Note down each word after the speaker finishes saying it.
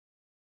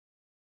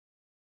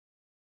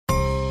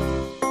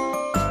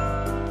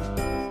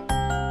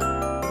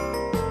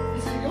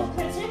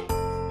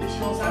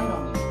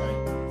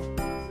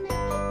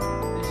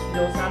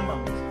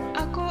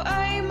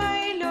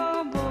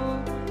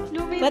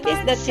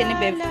is that,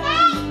 Genevieve?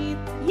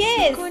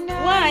 Yes.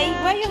 Why?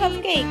 Why you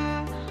have cake?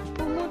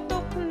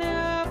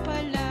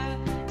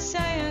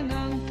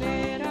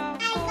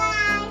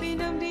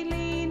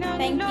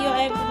 Thank you,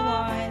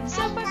 everyone.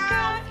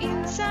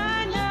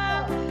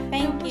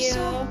 Thank you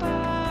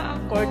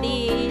for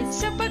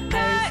this.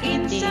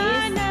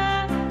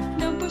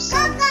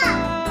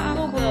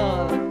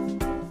 Google.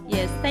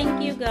 Yes,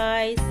 thank you,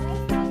 guys.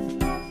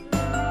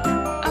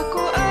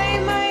 Ako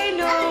ay may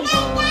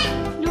lobo,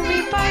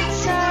 lumipad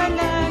sa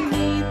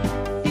langit.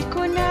 Di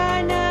ko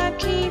na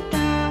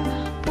nakita,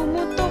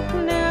 pumutok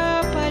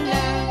na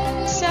pala.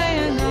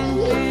 Sayang ang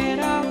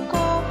pera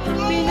ko,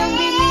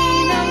 pinambili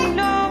ng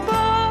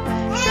lobo.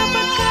 Sa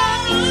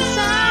pagkain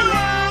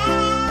sana,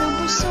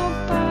 nabusog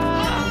pa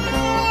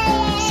ako.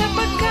 Sa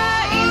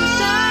pagkain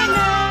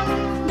sana,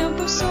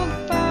 nabusog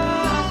pa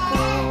ako.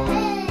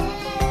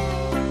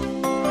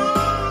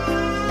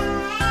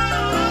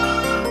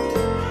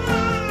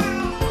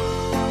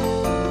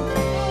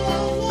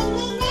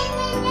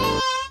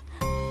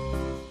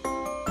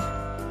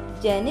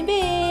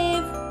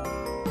 Genevieve.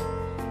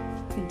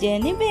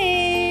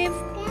 Genevieve.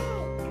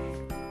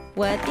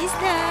 What is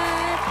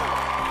that?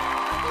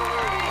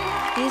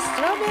 It's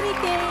strawberry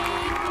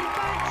cake.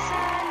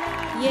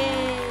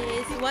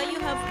 Yes. Why you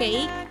have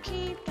cake?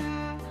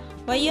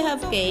 Why you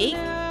have cake?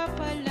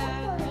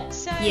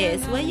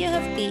 Yes. Why you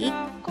have cake?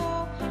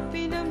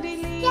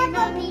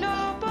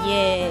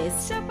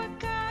 Yes.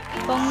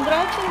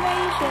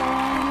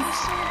 Congratulations.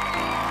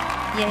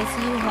 Yes,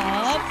 you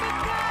have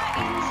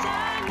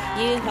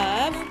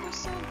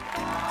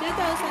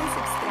 2,000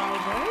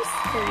 subscribers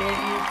for your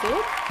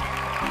YouTube.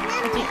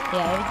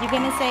 Yeah, what you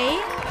gonna say?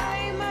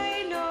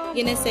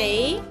 Gonna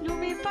say?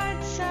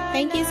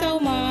 Thank you so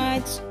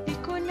much.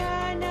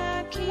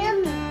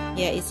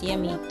 Yeah, it's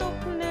yummy.